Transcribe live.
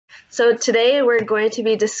So today we're going to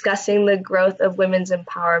be discussing the growth of women's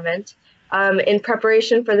empowerment. In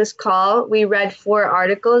preparation for this call, we read 4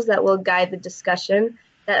 articles that will guide the discussion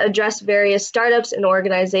that address various startups and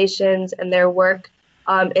organizations and their work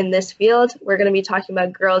in this field. We're going to be talking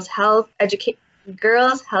about girls' health education,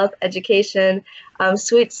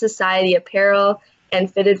 sweet society apparel, and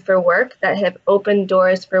fitted for work that have opened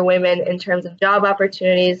doors for women in terms of job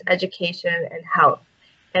opportunities, education, and health.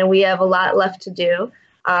 And we have a lot left to do,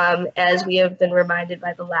 as we have been reminded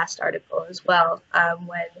by the last article as well,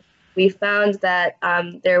 when we found that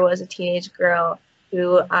there was a teenage girl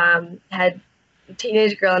in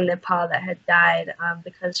Nepal that had died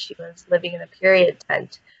because she was living in a period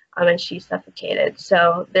tent and she suffocated.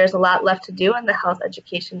 So there's a lot left to do in the health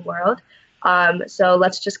education world. So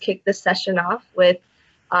let's just kick this session off with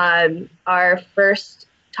our first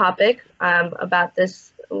topic about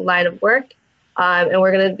this line of work. And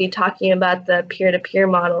we're going to be talking about the peer-to-peer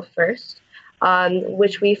model first,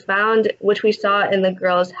 which we saw in the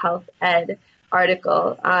Girls Health Ed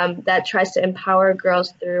article that tries to empower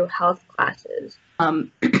girls through health classes.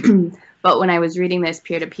 But when I was reading this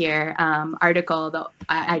peer-to-peer article,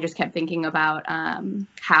 I just kept thinking about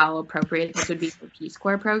how appropriate this would be for Peace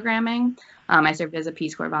Corps programming. I served as a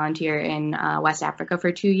Peace Corps volunteer in West Africa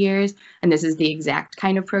for 2 years, and this is the exact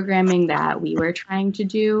kind of programming that we were trying to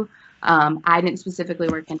do. I didn't specifically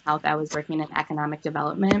work in health. I was working in economic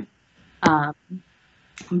development.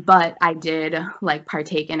 But I did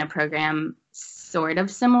partake in a program sort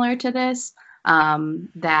of similar to this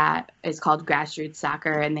that is called Grassroots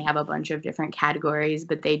Soccer, and they have a bunch of different categories,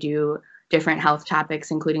 but they do different health topics,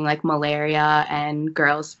 including malaria and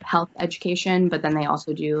girls' health education, but then they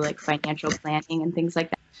also do financial planning and things like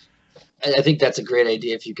that. I think that's a great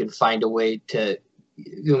idea if you can find a way to,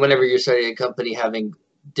 whenever you're starting a company, having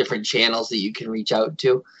different channels that you can reach out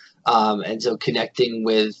to. And so connecting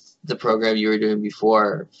with the program you were doing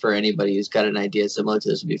before for anybody who's got an idea similar to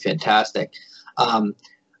this would be fantastic. And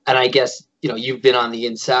I guess, you've been on the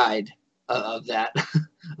inside of that,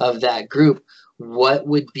 of that group. What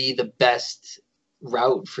would be the best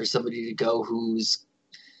route for somebody to go who's,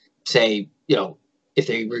 say, if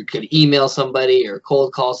they were going to email somebody or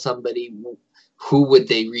cold call somebody, who would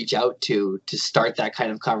they reach out to start that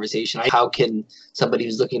kind of conversation? How can somebody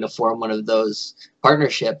who's looking to form one of those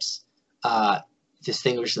partnerships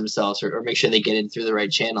distinguish themselves or make sure they get in through the right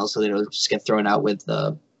channels so they don't just get thrown out with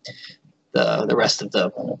the rest of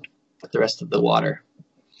the water?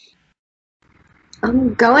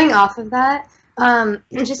 Going off of that,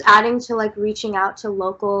 just adding to reaching out to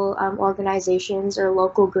local organizations or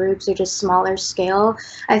local groups or just smaller scale.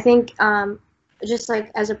 I think just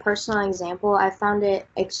as a personal example, I found it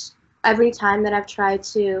every time that I've tried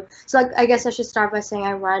to, I guess I should start by saying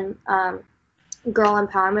I run girl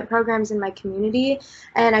empowerment programs in my community,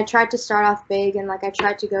 and I tried to start off big, and I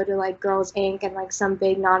tried to go to Girls Inc. and some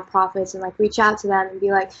big nonprofits and reach out to them and be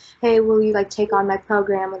hey, will you take on my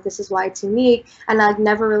program? This is why it's unique. And I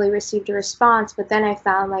never really received a response. But then I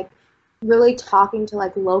found really talking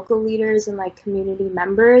to local leaders and community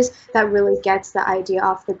members that really gets the idea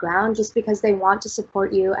off the ground, just because they want to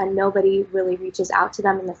support you and nobody really reaches out to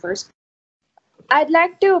them in the first place. I'd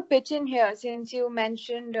like to pitch in here, since you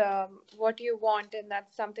mentioned what you want, and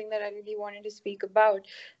that's something that I really wanted to speak about.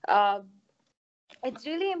 It's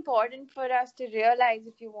really important for us to realize,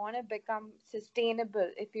 if you want to become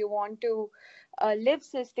sustainable, if you want to live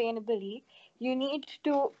sustainably, you need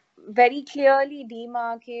to very clearly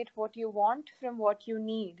demarcate what you want from what you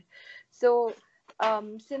need. So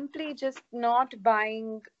simply just not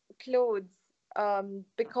buying clothes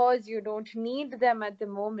because you don't need them at the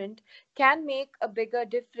moment can make a bigger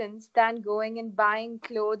difference than going and buying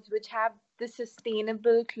clothes which have the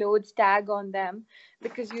sustainable clothes tag on them,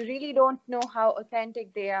 because you really don't know how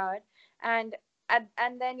authentic they are, and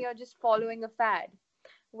then you're just following a fad,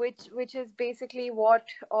 which is basically what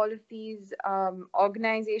all of these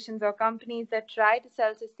organizations or companies that try to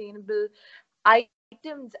sell sustainable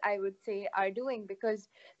items, I would say, are doing. Because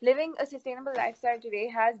living a sustainable lifestyle today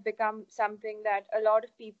has become something that a lot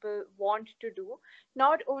of people want to do,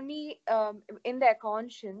 not only in their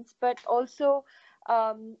conscience, but also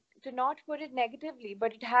to not put it negatively,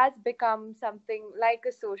 but it has become something like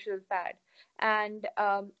a social fad. And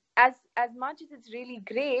as much as it's really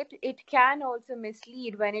great, it can also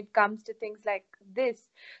mislead when it comes to things like this,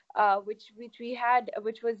 which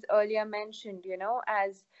was earlier mentioned,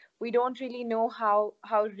 as we don't really know how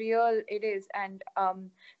real it is. And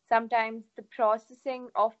sometimes the processing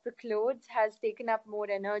of the clothes has taken up more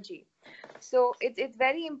energy. So it's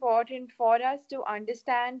very important for us to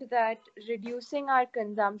understand that reducing our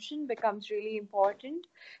consumption becomes really important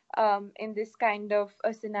in this kind of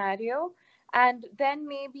a scenario. And then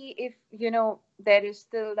maybe if there is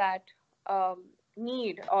still that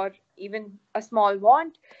need or even a small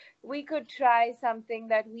want, we could try something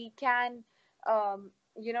that we can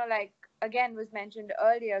like again was mentioned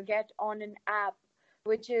earlier, get on an app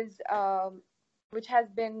which is which has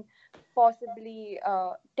been possibly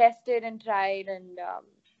tested and tried and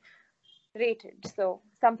rated. So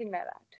something like that.